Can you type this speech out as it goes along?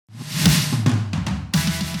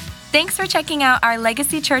Thanks for checking out our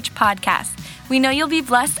Legacy Church podcast. We know you'll be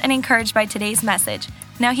blessed and encouraged by today's message.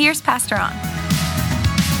 Now here's Pastor On.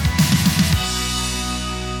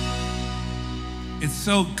 It's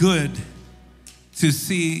so good to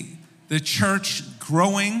see the church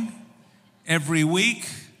growing every week.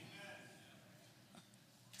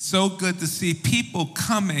 So good to see people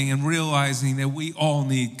coming and realizing that we all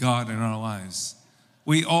need God in our lives.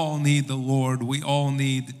 We all need the Lord. We all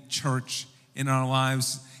need church in our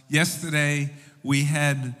lives. Yesterday, we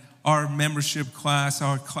had our membership class,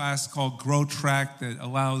 our class called Grow Track, that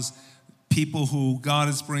allows people who God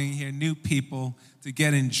is bringing here, new people, to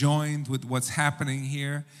get enjoined with what's happening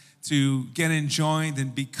here, to get enjoined in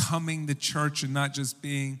becoming the church and not just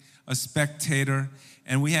being a spectator.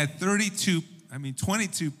 And we had 22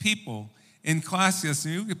 people in class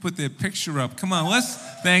yesterday. You could put their picture up. Come on, let's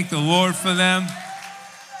thank the Lord for them.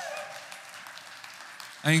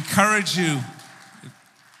 I encourage you,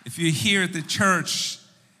 if you're here at the church,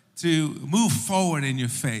 to move forward in your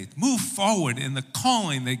faith. Move forward in the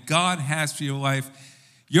calling that God has for your life.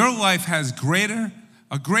 Your life has a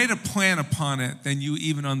greater plan upon it than you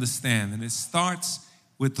even understand. And it starts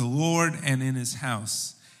with the Lord and in His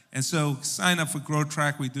house. And so sign up for Grow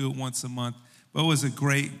Track. We do it once a month. But it was a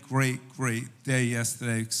great day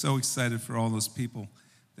yesterday. So excited for all those people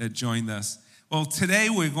that joined us. Well, today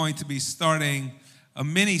we're going to be starting a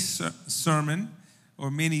mini sermon or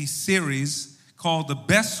mini series called The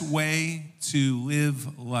Best Way to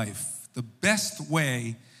Live Life. The best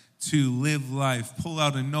way to live life. Pull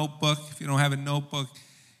out a notebook. If you don't have a notebook,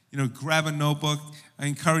 grab a notebook. I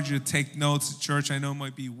encourage you to take notes at church. I know it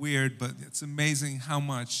might be weird, but it's amazing how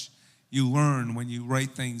much you learn when you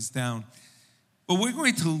write things down. But we're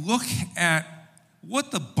going to look at what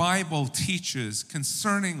the Bible teaches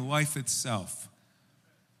concerning life itself.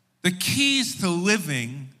 The keys to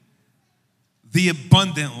living the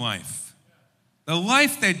abundant life. The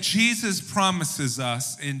life that Jesus promises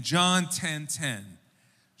us in John 10:10.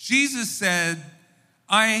 Jesus said,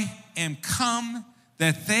 I am come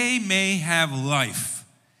that they may have life,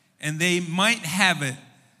 and they might have it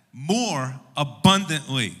more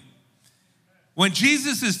abundantly. When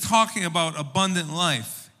Jesus is talking about abundant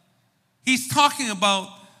life, He's talking about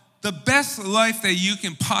the best life that you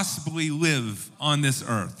can possibly live on this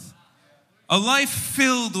earth. A life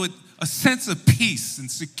filled with a sense of peace and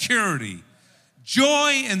security,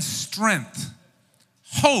 joy and strength,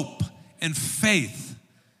 hope and faith,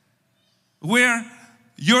 where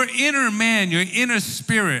your inner man, your inner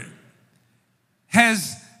spirit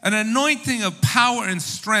has an anointing of power and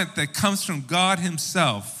strength that comes from God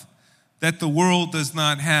Himself that the world does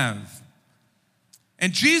not have.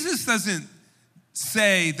 And Jesus doesn't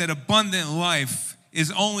say that abundant life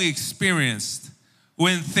is only experienced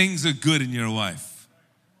when things are good in your life.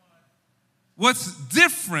 What's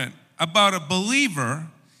different about a believer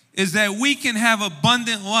is that we can have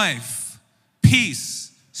abundant life,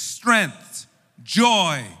 peace, strength,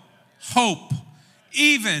 joy, hope,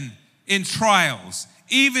 even in trials,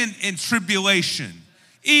 even in tribulation,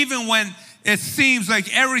 even when it seems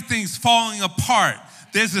like everything's falling apart.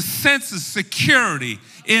 There's a sense of security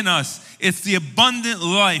in us. It's the abundant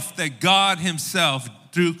life that God Himself,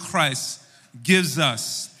 through Christ, gives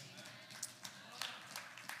us.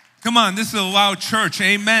 Come on, this is a loud church.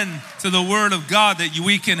 Amen to the Word of God that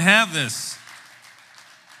we can have this.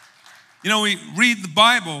 We read the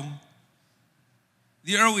Bible,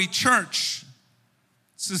 the early church,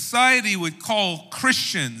 society would call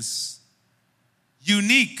Christians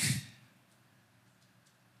unique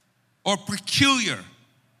or peculiar.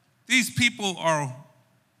 These people are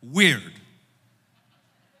weird.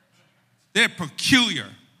 They're peculiar.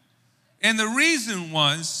 And the reason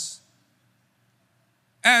was,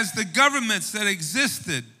 as the governments that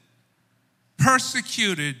existed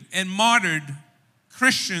persecuted and martyred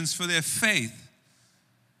Christians for their faith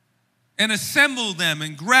and assembled them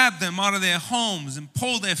and grabbed them out of their homes and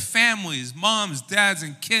pulled their families, moms, dads,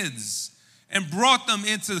 and kids, and brought them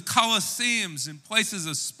into the coliseums and places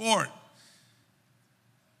of sport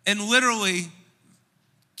and literally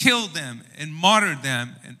killed them and martyred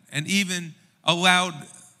them and even allowed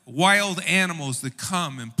wild animals to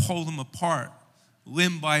come and pull them apart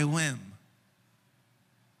limb by limb.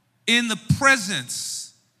 In the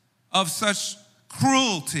presence of such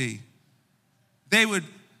cruelty, they would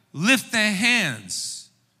lift their hands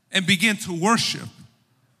and begin to worship.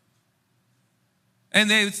 And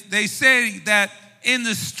they say that in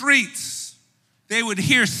the streets, they would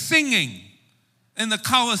hear singing in the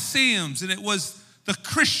Colosseums, and it was the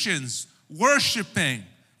Christians worshiping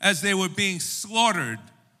as they were being slaughtered.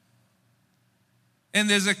 And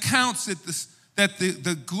there's accounts that that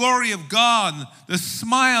the glory of God, the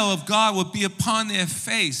smile of God would be upon their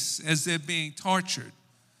face as they're being tortured.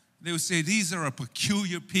 They would say, these are a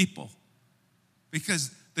peculiar people,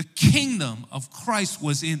 because the kingdom of Christ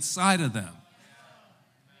was inside of them.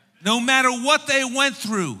 No matter what they went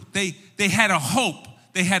through, they had a hope.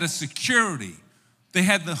 They had a security. They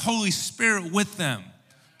had the Holy Spirit with them.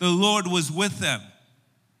 The Lord was with them.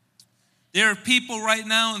 There are people right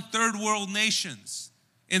now in third world nations,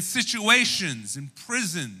 in situations, in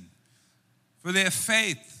prison for their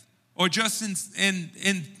faith, or just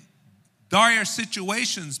in dire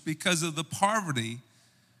situations because of the poverty,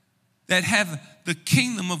 that have the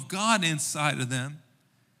kingdom of God inside of them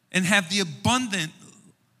and have the abundant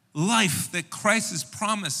life that Christ has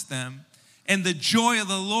promised them, and the joy of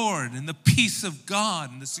the Lord and the peace of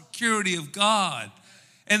God and the security of God.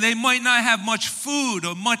 And they might not have much food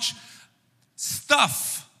or much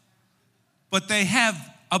stuff, but they have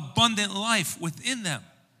abundant life within them.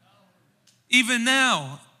 Even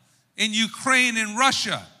now, in Ukraine and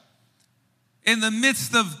Russia, in the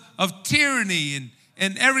midst of tyranny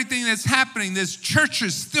and everything that's happening, there's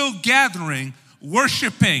churches still gathering,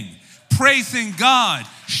 worshiping, praising God,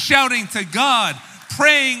 shouting to God,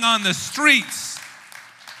 praying on the streets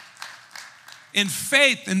in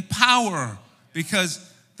faith and power,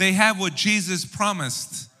 because they have what Jesus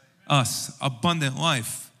promised us, abundant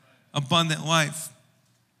life. Abundant life.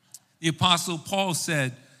 The Apostle Paul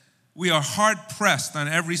said, we are hard pressed on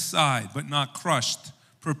every side, but not crushed,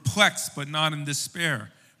 perplexed, but not in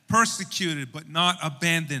despair, persecuted, but not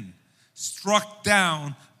abandoned, struck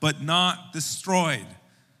down, but not destroyed.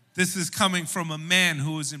 This is coming from a man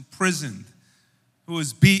who was imprisoned, who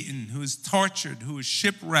was beaten, who was tortured, who was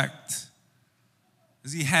shipwrecked,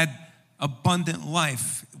 because he had abundant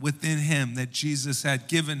life within him that Jesus had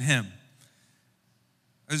given him.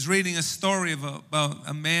 I was reading a story about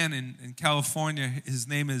a man in California. His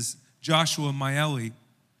name is Joshua Maeli.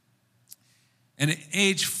 And at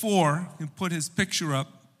age 4, you can put his picture up.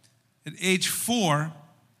 At age 4,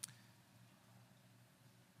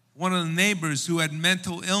 one of the neighbors who had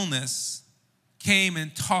mental illness came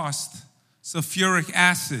and tossed sulfuric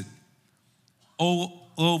acid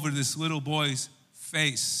all over this little boy's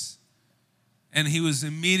face. And he was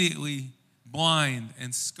immediately blind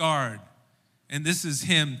and scarred. And this is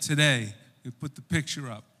him today. You put the picture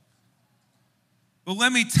up. But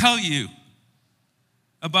let me tell you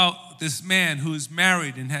about this man who is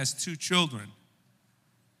married and has 2 children.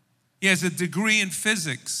 He has a degree in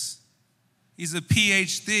physics. He's a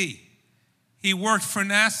PhD. He worked for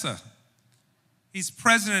NASA. He's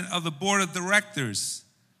president of the board of directors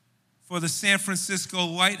for the San Francisco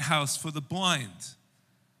Lighthouse for the Blind.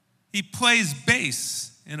 He plays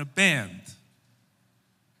bass in a band,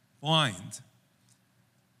 blind.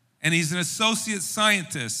 And he's an associate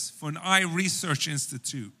scientist for an eye research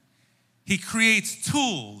institute. He creates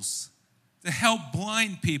tools to help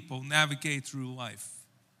blind people navigate through life.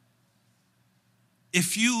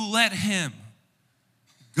 If you let him,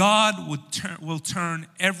 God will turn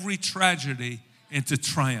every tragedy into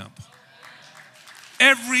triumph.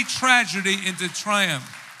 Every tragedy into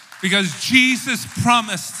triumph. Because Jesus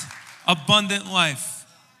promised abundant life.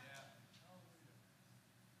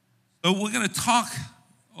 So we're going to talk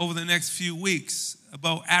over the next few weeks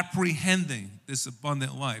about apprehending this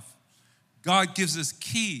abundant life. God gives us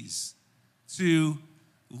keys to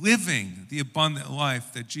living the abundant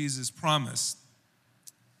life that Jesus promised.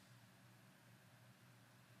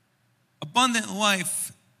 Abundant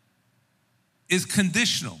life is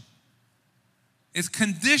conditional. It's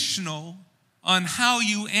conditional on how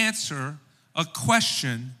you answer a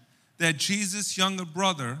question that Jesus' younger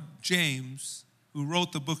brother, James, who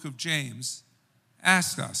wrote the book of James,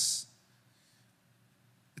 asked us.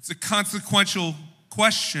 It's a consequential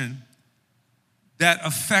question that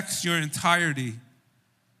affects your entirety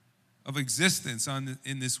of existence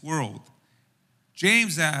in this world.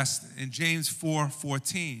 James asked in James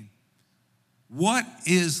 4:14, what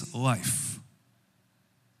is life?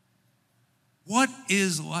 What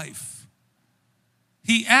is life?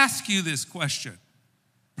 He asked you this question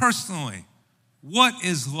personally. What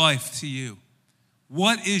is life to you?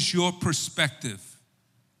 What is your perspective?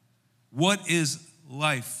 What is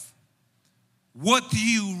life? What do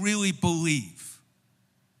you really believe?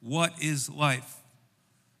 What is life?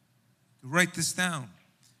 Write this down.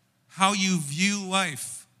 How you view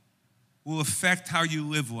life will affect how you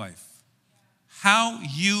live life. How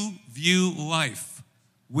you view life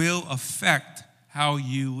will affect how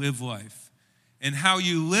you live life. And how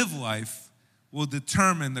you live life will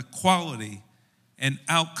determine the quality and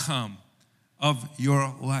outcome of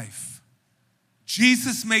your life.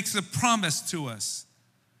 Jesus makes a promise to us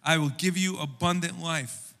I will give you abundant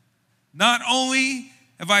life. Not only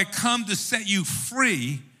have I come to set you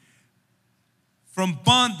free from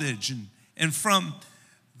bondage and from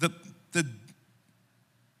the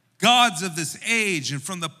gods of this age and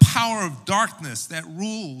from the power of darkness that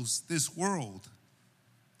rules this world,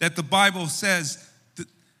 that the Bible says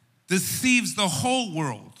deceives the whole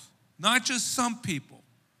world, not just some people.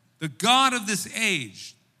 The God of this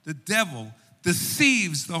age, the devil,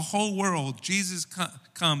 deceives the whole world. Jesus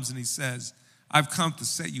comes and he says, I've come to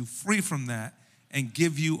set you free from that and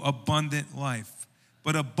give you abundant life.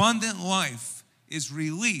 But abundant life is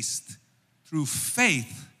released through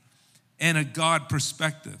faith and a God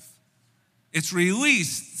perspective. It's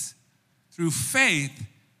released through faith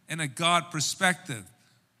and a God perspective.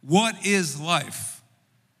 What is life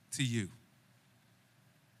to you?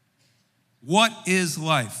 What is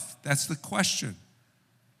life? That's the question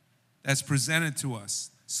that's presented to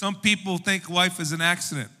us. Some people think life is an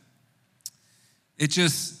accident. It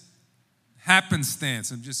just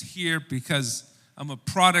happenstance. I'm just here because I'm a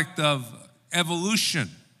product of evolution.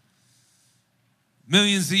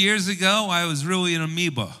 Millions of years ago, I was really an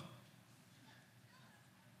amoeba.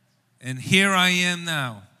 And here I am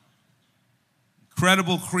now.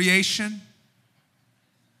 Incredible creation,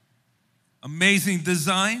 amazing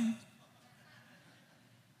design,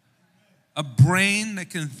 a brain that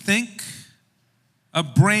can think, a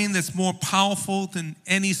brain that's more powerful than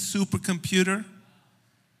any supercomputer.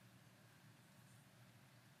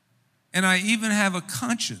 And I even have a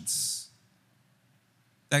conscience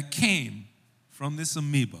that came from this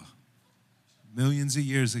amoeba millions of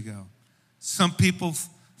years ago. Some people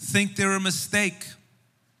think they're a mistake.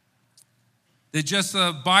 They're just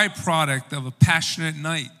a byproduct of a passionate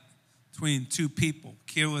night between two people,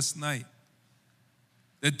 careless night.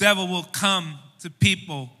 The devil will come to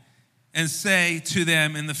people and say to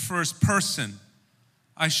them in the first person,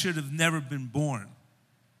 I should have never been born.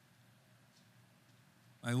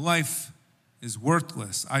 My life is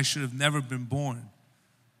worthless. I should have never been born.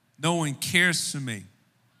 No one cares for me.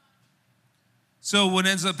 So what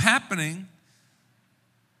ends up happening,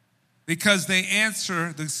 because they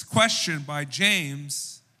answer this question by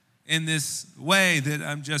James in this way that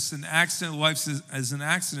I'm just an accident, life is an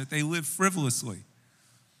accident, they live frivolously.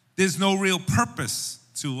 There's no real purpose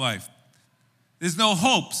to life. There's no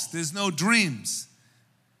hopes. There's no dreams.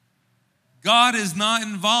 God is not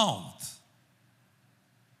involved.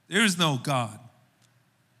 There is no God.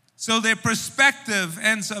 So their perspective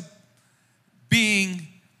ends up being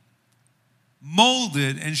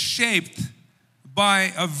molded and shaped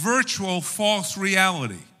by a virtual false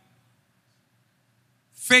reality.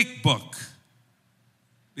 Fake book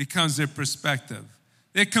becomes their perspective.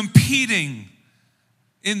 They're competing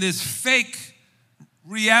in this fake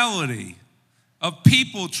reality of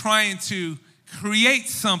people trying to create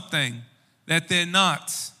something that they're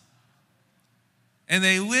not. And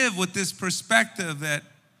they live with this perspective that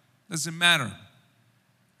doesn't matter.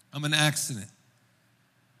 I'm an accident.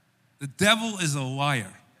 The devil is a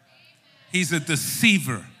liar. He's a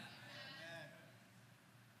deceiver.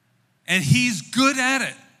 And he's good at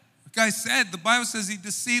it. Like I said, the Bible says he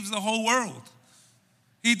deceives the whole world.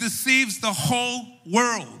 He deceives the whole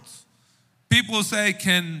world. People say,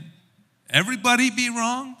 can everybody be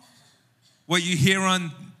wrong? What you hear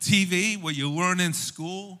on TV, what you learn in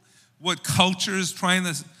school, what culture is trying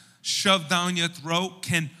to shove down your throat.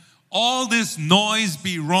 Can all this noise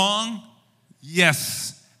be wrong?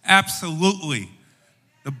 Yes, absolutely.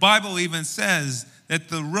 The Bible even says that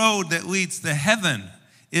the road that leads to heaven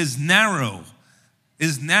is narrow.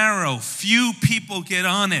 Few people get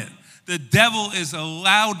on it. The devil is a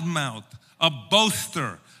loudmouth, a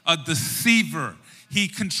boaster, a deceiver. He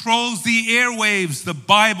controls the airwaves, the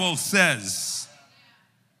Bible says.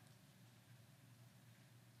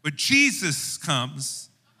 But Jesus comes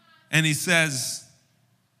and he says,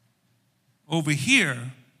 over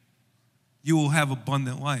here, you will have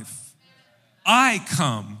abundant life. I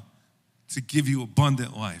come to give you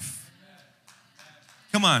abundant life.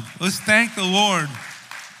 Come on, let's thank the Lord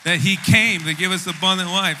that he came to give us abundant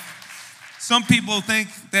life. Some people think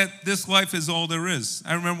that this life is all there is.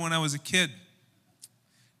 I remember when I was a kid,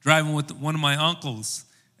 driving with one of my uncles,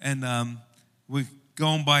 and we're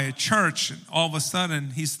going by a church, and all of a sudden,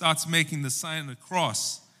 he starts making the sign of the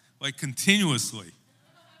cross, like continuously.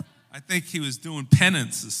 I think he was doing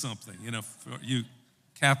penance or something, for you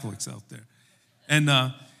Catholics out there. And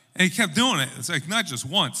he kept doing it. It's like not just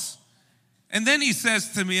once. And then he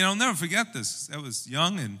says to me, and I'll never forget this. I was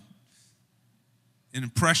young and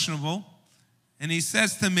impressionable. And he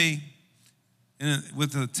says to me,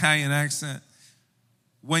 with an Italian accent,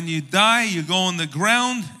 when you die, you go on the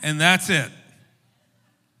ground, and that's it.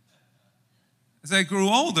 as I grew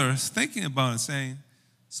older, I was thinking about it, saying,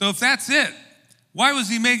 so if that's it, why was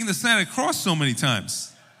he making the sign of the cross so many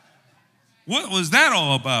times? What was that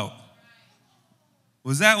all about?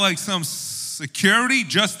 Was that like some security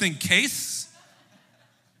just in case?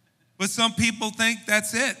 But some people think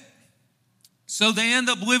that's it. So they end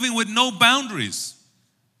up living with no boundaries.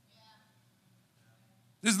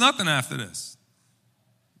 There's nothing after this.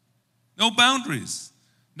 No boundaries.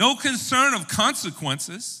 No concern of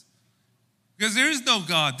consequences. Because there is no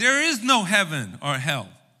God. There is no heaven or hell.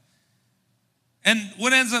 And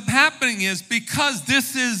what ends up happening is because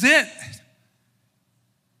this is it,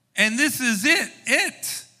 and this is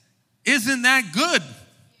it isn't that good.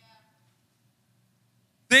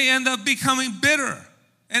 They end up becoming bitter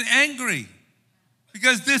and angry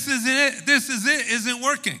because this isn't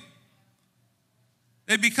working.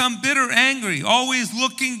 They become bitter, angry, always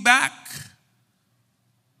looking back,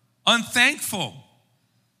 unthankful,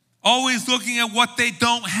 always looking at what they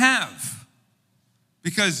don't have.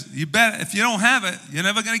 Because you bet if you don't have it, you're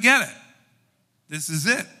never going to get it. This is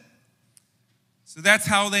it. So that's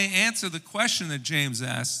how they answer the question that James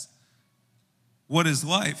asked, what is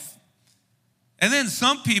life? And then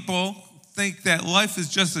some people think that life is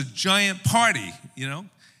just a giant party,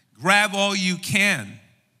 grab all you can.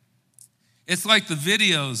 It's like the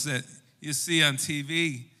videos that you see on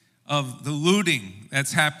TV of the looting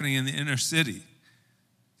that's happening in the inner city.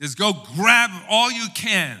 Just go grab all you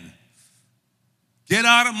can. Get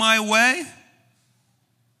out of my way.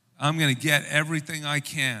 I'm going to get everything I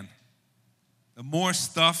can. The more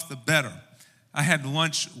stuff, the better. I had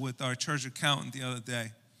lunch with our church accountant the other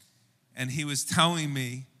day, and he was telling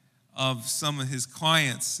me of some of his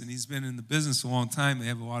clients, and he's been in the business a long time. They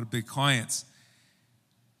have a lot of big clients.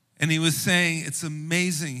 And he was saying, it's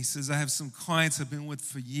amazing. He says, I have some clients I've been with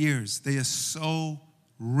for years. They are so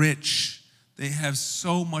rich. They have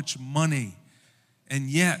so much money, and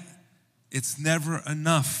yet it's never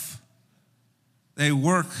enough. They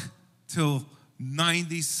work till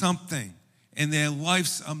 90-something, and their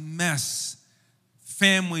life's a mess.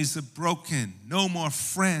 Families are broken. No more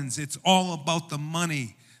friends. It's all about the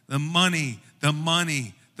money, the money, the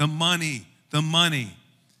money, the money, the money.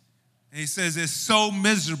 And he says they're so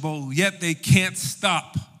miserable, yet they can't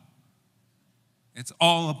stop. It's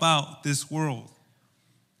all about this world.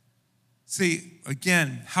 See,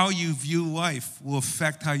 again, how you view life will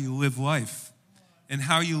affect how you live life. And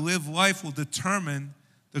how you live life will determine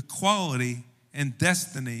the quality and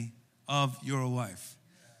destiny of your life.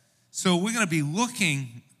 So we're going to be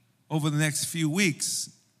looking over the next few weeks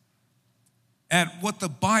at what the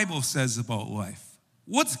Bible says about life.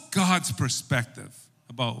 What's God's perspective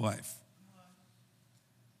about life?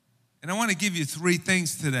 And I want to give you 3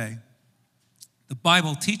 things today. The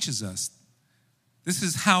Bible teaches us. This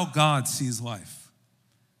is how God sees life.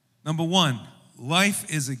 Number 1,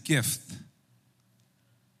 life is a gift.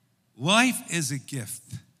 Life is a gift.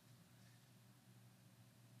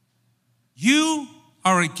 You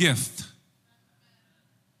are a gift.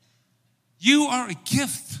 You are a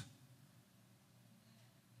gift.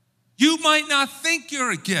 You might not think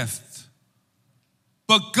you're a gift,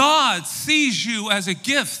 but God sees you as a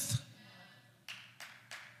gift.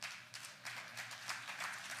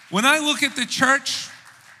 When I look at the church,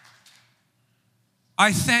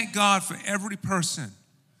 I thank God for every person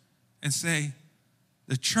and say,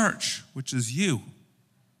 the church, which is you,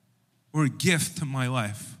 were a gift to my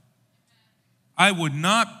life. I would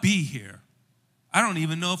not be here. I don't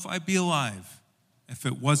even know if I'd be alive if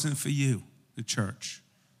it wasn't for you, the church.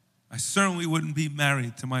 I certainly wouldn't be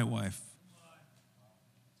married to my wife.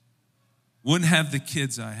 Wouldn't have the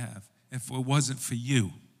kids I have if it wasn't for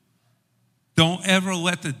you. Don't ever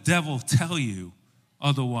let the devil tell you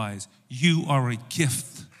otherwise. You are a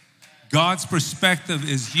gift. God's perspective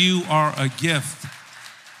is you are a gift.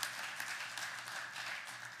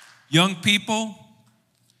 Young people,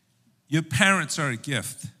 your parents are a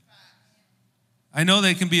gift. I know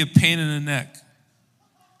they can be a pain in the neck,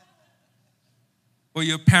 but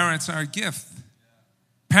your parents are a gift.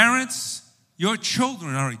 Parents, your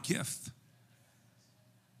children are a gift.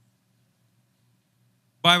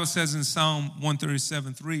 The Bible says in Psalm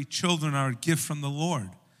 137:3, children are a gift from the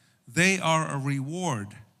Lord. They are a reward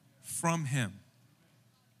from Him.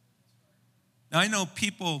 Now, I know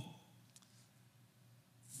people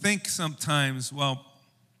think sometimes, well,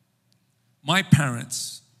 my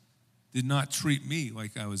parents did not treat me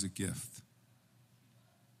like I was a gift.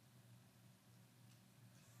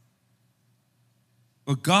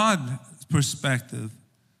 But God's perspective,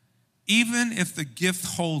 even if the gift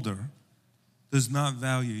holder does not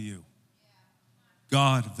value you,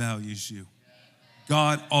 God values you.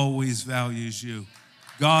 God always values you.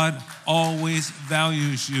 God always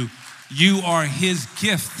values you. You are his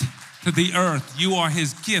gift to the earth. You are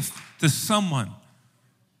his gift to someone.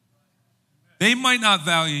 They might not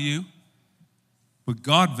value you, but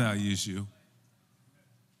God values you.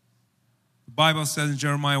 The Bible says in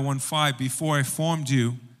Jeremiah 1:5, before I formed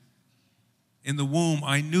you in the womb,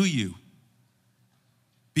 I knew you.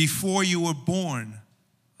 Before you were born,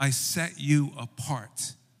 I set you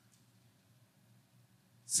apart.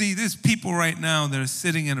 See, there's people right now that are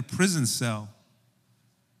sitting in a prison cell.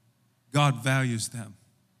 God values them.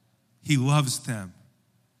 He loves them.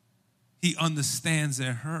 He understands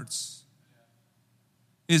their hurts.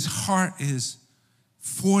 His heart is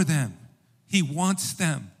for them. He wants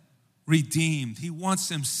them redeemed. He wants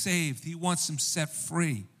them saved. He wants them set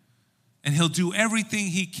free. And he'll do everything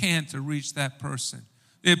he can to reach that person.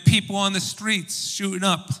 There are people on the streets shooting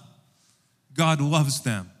up. God loves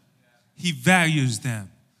them. He values them.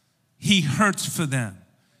 He hurts for them.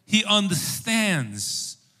 He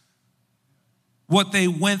understands what they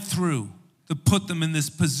went through to put them in this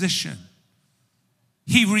position.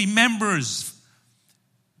 He remembers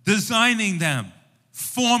designing them,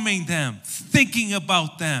 forming them, thinking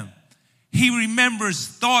about them. He remembers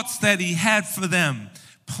thoughts that he had for them,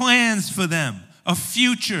 plans for them, a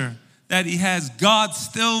future that he has. God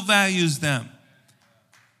still values them.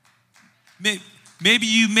 Maybe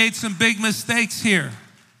you made some big mistakes here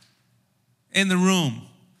in the room.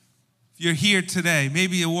 If you're here today,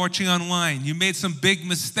 maybe you're watching online, you made some big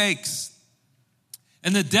mistakes.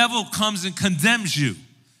 And the devil comes and condemns you.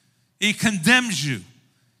 He condemns you.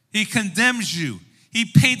 He condemns you. He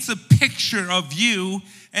paints a picture of you,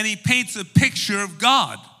 and he paints a picture of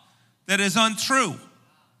God that is untrue.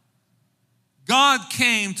 God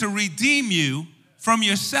came to redeem you from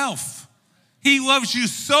yourself. He loves you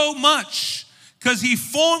so much because he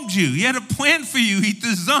formed you. He had a plan for you. He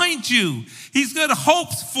designed you. He's got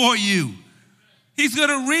hopes for you. He's got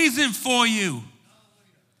a reason for you.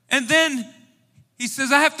 And then he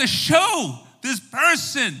says, I have to show this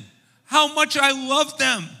person how much I love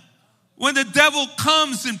them. When the devil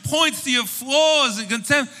comes and points to your flaws and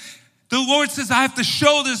contempt, the Lord says, I have to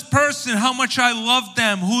show this person how much I love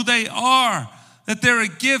them, who they are, that they're a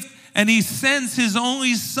gift. And he sends his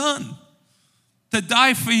only son to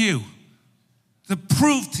die for you, to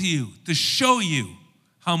prove to you, to show you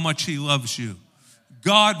how much he loves you.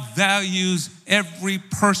 God values every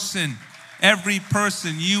person. Every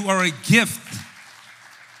person. You are a gift.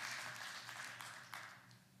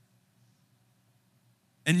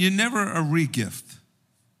 And you're never a re-gift.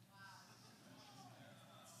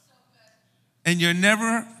 And you're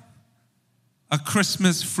never a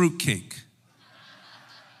Christmas fruitcake.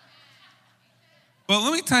 But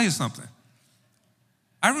let me tell you something.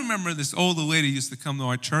 I remember this older lady used to come to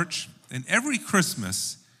our church, and every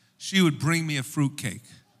Christmas, she would bring me a fruitcake.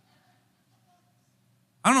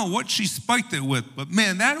 I don't know what she spiked it with, but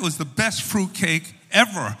man, that was the best fruitcake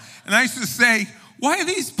ever. And I used to say, why are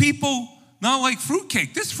these people not like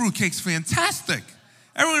fruitcake? This fruitcake's fantastic.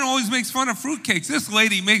 Everyone always makes fun of fruitcakes. This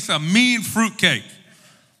lady makes a mean fruitcake,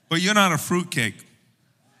 but you're not a fruitcake.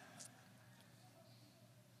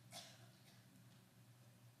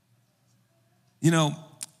 You know,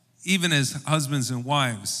 even as husbands and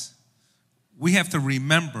wives, we have to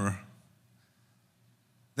remember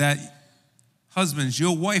that, husbands,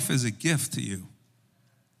 your wife is a gift to you.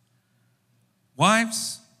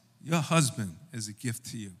 Wives, your husband is a gift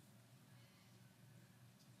to you.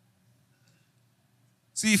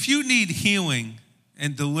 See, if you need healing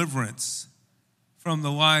and deliverance from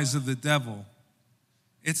the lies of the devil,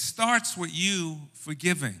 it starts with you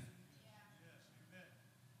forgiving.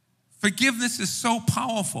 Forgiveness is so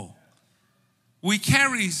powerful. We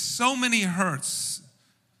carry so many hurts.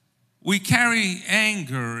 We carry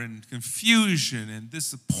anger and confusion and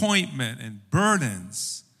disappointment and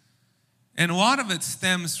burdens. And a lot of it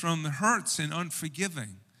stems from the hurts and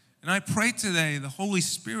unforgiving. And I pray today, the Holy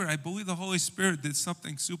Spirit, I believe the Holy Spirit did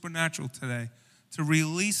something supernatural today to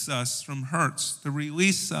release us from hurts, to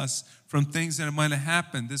release us from things that might have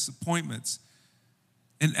happened, disappointments.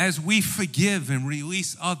 And as we forgive and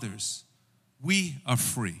release others, we are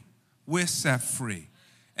free. We're set free.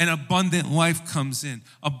 And abundant life comes in.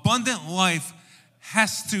 Abundant life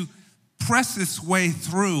has to press its way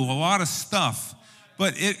through a lot of stuff,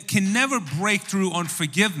 but it can never break through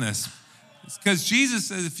unforgiveness. It's because Jesus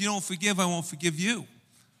says, if you don't forgive, I won't forgive you.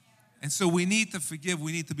 And so we need to forgive.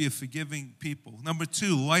 We need to be a forgiving people. Number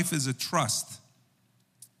 2, life is a trust.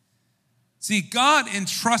 See, God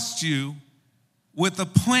entrusts you with a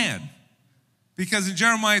plan. Because in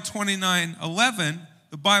Jeremiah 29:11,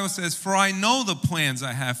 the Bible says, for I know the plans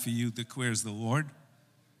I have for you, declares the Lord.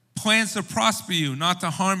 plans to prosper you, not to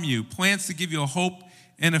harm you, plans to give you a hope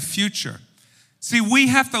and a future. See, we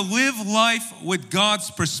have to live life with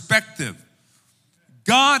God's perspective.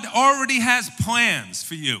 God already has plans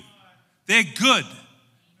for you. They're good.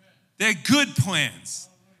 They're good plans.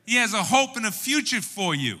 He has a hope and a future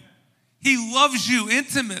for you. He loves you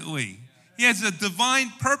intimately. He has a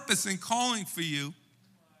divine purpose and calling for you.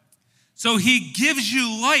 So he gives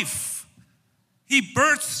you life. He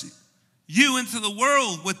births you into the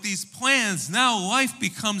world with these plans. Now life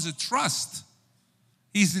becomes a trust.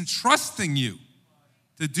 He's entrusting you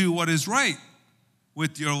to do what is right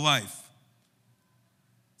with your life.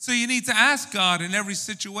 So you need to ask God in every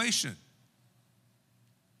situation,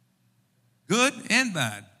 good and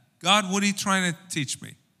bad. God, what are you trying to teach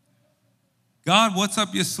me? God, what's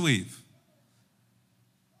up your sleeve?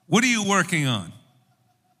 What are you working on?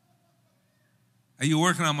 Are you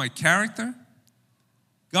working on my character?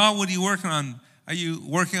 God, what are you working on? Are you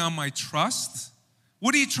working on my trust?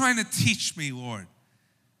 What are you trying to teach me, Lord?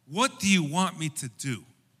 What do you want me to do?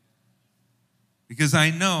 Because I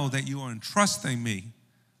know that you are entrusting me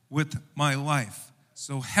with my life.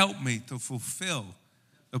 So help me to fulfill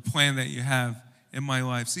the plan that you have in my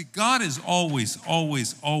life. See, God is always,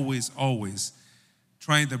 always, always, always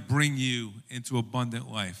trying to bring you into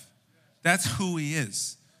abundant life. That's who he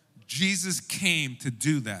is. Jesus came to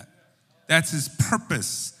do that. That's his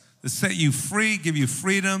purpose, to set you free, give you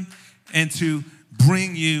freedom, and to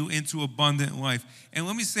bring you into abundant life. And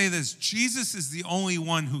let me say this, Jesus is the only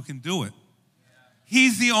one who can do it.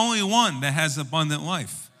 He's the only one that has abundant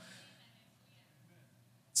life.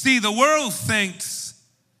 See, the world thinks,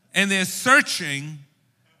 and they're searching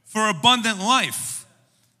for abundant life.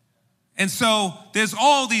 And so there's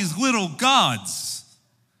all these little gods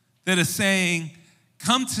that are saying,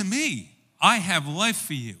 come to me. I have life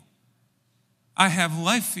for you. I have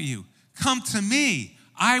life for you. Come to me.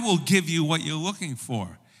 I will give you what you're looking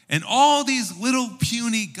for. And all these little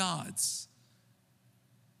puny gods.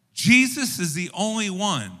 Jesus is the only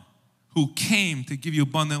one who came to give you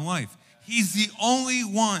abundant life. He's the only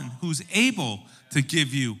one who's able to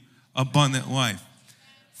give you abundant life.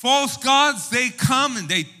 False gods, they come and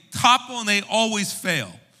they topple and they always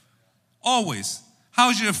fail. Always.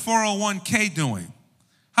 How's your 401k doing?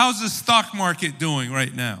 How's the stock market doing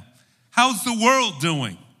right now? How's the world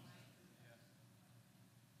doing?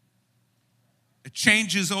 It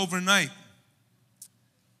changes overnight.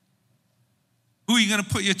 Who are you going to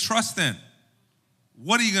put your trust in?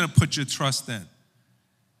 What are you going to put your trust in?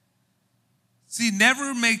 See,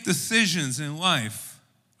 never make decisions in life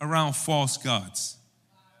around false gods.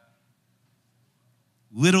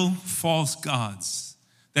 Little false gods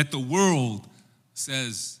that the world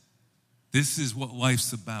says, this is what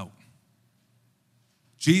life's about.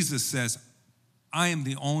 Jesus says, I am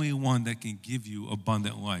the only one that can give you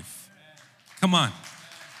abundant life. Come on.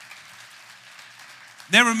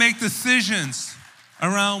 Never make decisions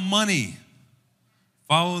around money.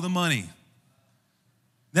 Follow the money.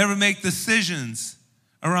 Never make decisions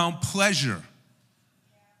around pleasure.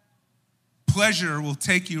 Pleasure will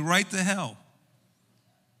take you right to hell.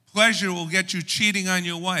 Pleasure will get you cheating on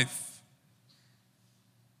your wife.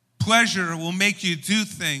 Pleasure will make you do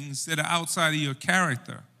things that are outside of your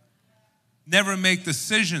character. Never make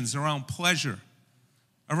decisions around pleasure,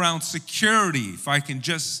 around security, if I can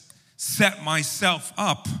just set myself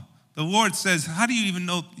up. The Lord says, how do you even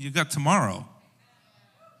know you got tomorrow?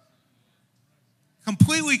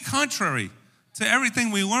 Completely contrary to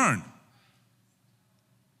everything we learn.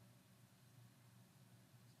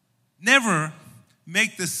 Never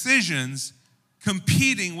make decisions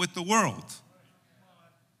competing with the world.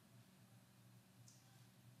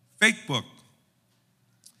 Fake book.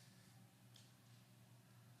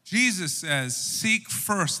 Jesus says, seek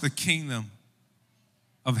first the kingdom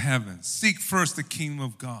of heaven. Seek first the kingdom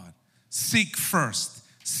of God. Seek first,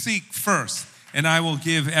 and I will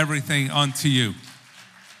give everything unto you.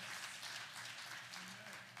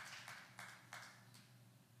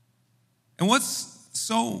 And what's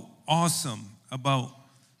so awesome about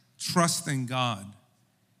trusting God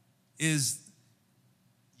is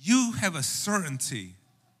you have a certainty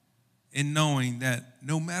in knowing that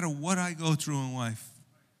no matter what I go through in life,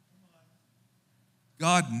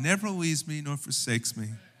 God never leaves me nor forsakes me.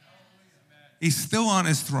 He's still on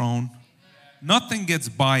his throne. Nothing gets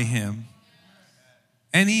by him.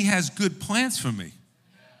 And he has good plans for me.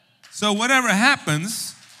 So whatever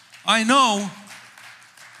happens, I know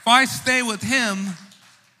if I stay with him,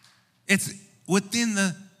 it's within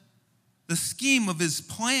the scheme of his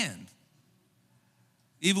plan.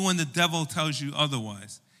 Even when the devil tells you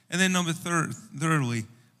otherwise. And then thirdly, I'm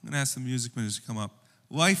going to ask the music minister to come up.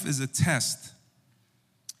 Life is a test.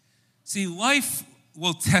 See, life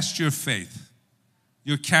will test your faith,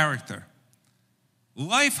 your character.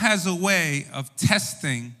 Life has a way of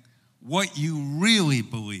testing what you really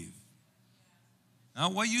believe.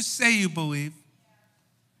 Not what you say you believe.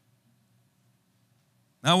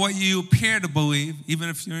 Not what you appear to believe, even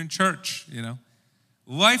if you're in church, you know.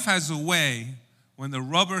 Life has a way, when the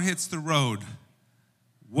rubber hits the road,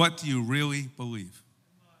 what do you really believe?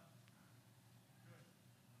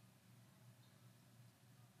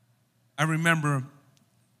 I remember,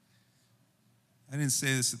 I didn't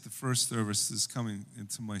say this at the first service, this is coming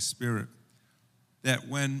into my spirit, that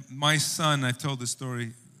when my son, I've told this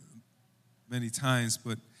story many times,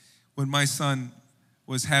 but when my son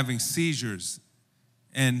was having seizures,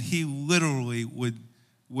 and he literally would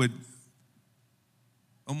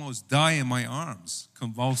almost die in my arms,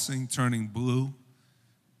 convulsing, turning blue.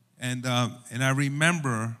 And I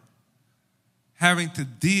remember having to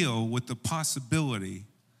deal with the possibility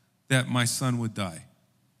that my son would die.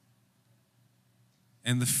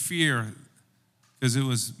 And the fear, because it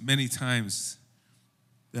was many times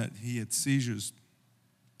that he had seizures.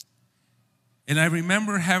 And I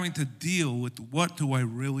remember having to deal with, what do I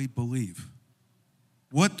really believe?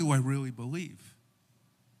 What do I really believe?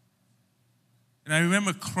 And I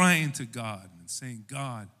remember crying to God and saying,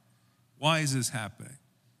 God, why is this happening?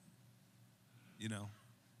 You know,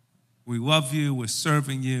 we love you, we're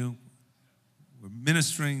serving you, we're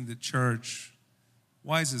ministering the church.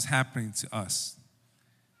 Why is this happening to us?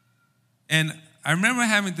 And I remember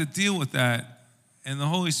having to deal with that, and the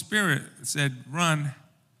Holy Spirit said, Ron,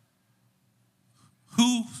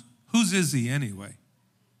 whose is he anyway?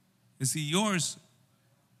 Is he yours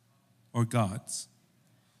or God's?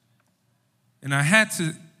 And I had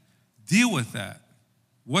to deal with that.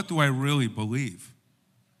 What do I really believe?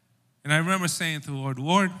 And I remember saying to the Lord,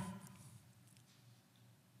 Lord,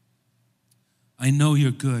 I know you're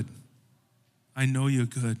good. I know you're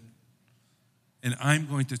good. And I'm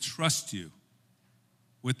going to trust you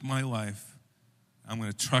with my life. I'm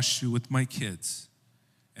going to trust you with my kids.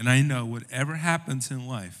 And I know whatever happens in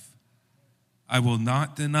life, I will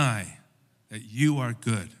not deny that you are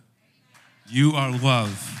good. You are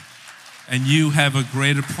love. And you have a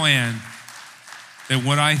greater plan than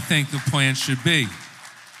what I think the plan should be.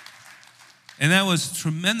 And that was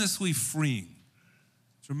tremendously freeing.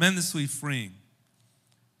 Tremendously freeing.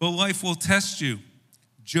 But life will test you.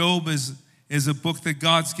 Job is a book that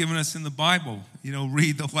God's given us in the Bible. You know,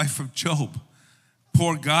 read the life of Job.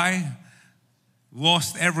 Poor guy,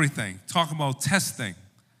 lost everything. Talk about testing.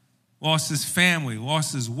 Lost his family,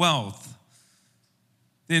 lost his wealth.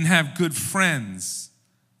 Didn't have good friends.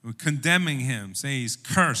 Were condemning him, saying he's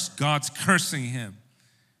cursed. God's cursing him.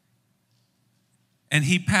 And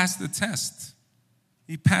he passed the test.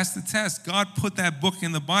 He passed the test. God put that book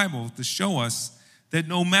in the Bible to show us that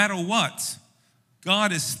no matter what,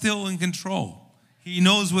 God is still in control. He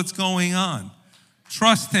knows what's going on.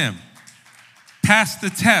 Trust him. Pass the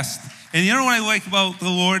test. And you know what I like about the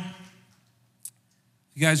Lord?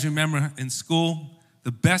 You guys remember in school,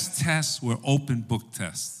 the best tests were open book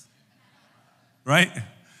tests. Right?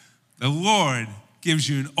 The Lord gives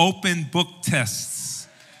you an open book test.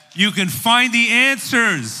 You can find the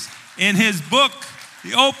answers in his book,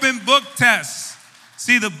 the open book test.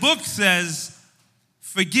 See, the book says,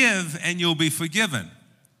 forgive and you'll be forgiven.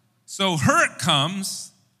 So hurt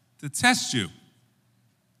comes to test you.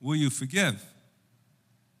 Will you forgive?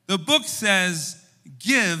 The book says,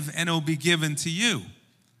 give and it will be given to you.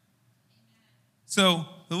 So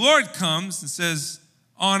the Lord comes and says,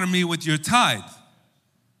 honor me with your tithe.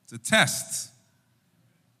 It's a test.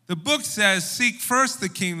 The book says, seek first the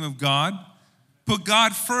kingdom of God, put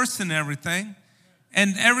God first in everything,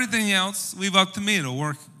 and everything else, leave up to me. It'll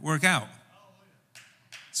work out.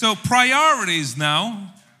 So priorities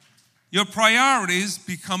now, your priorities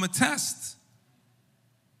become a test.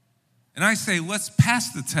 And I say, let's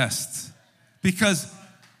pass the test because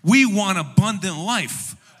we want abundant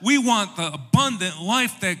life. We want the abundant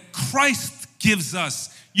life that Christ gives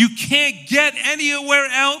us. You can't get anywhere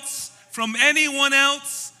else, from anyone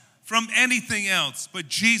else, from anything else, but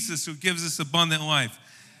Jesus who gives us abundant life.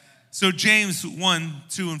 So James 1,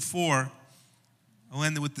 2, and 4, I'll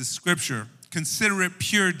end with this scripture. Consider it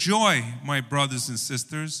pure joy, my brothers and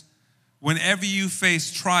sisters, whenever you face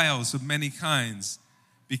trials of many kinds,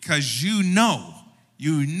 because we know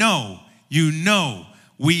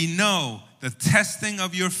the testing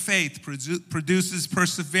of your faith produces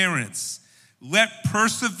perseverance. Let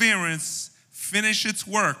perseverance finish its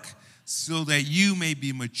work so that you may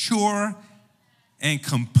be mature and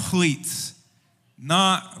complete,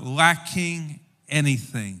 not lacking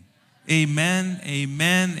anything. Amen,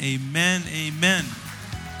 amen, amen, amen.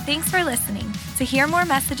 Thanks for listening. To hear more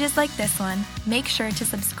messages like this one, make sure to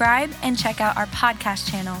subscribe and check out our podcast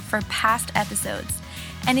channel for past episodes.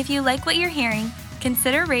 And if you like what you're hearing,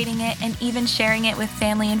 consider rating it and even sharing it with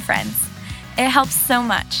family and friends. It helps so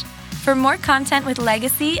much. For more content with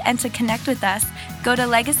Legacy and to connect with us, go to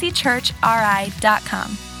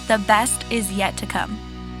legacychurchri.com. The best is yet to come.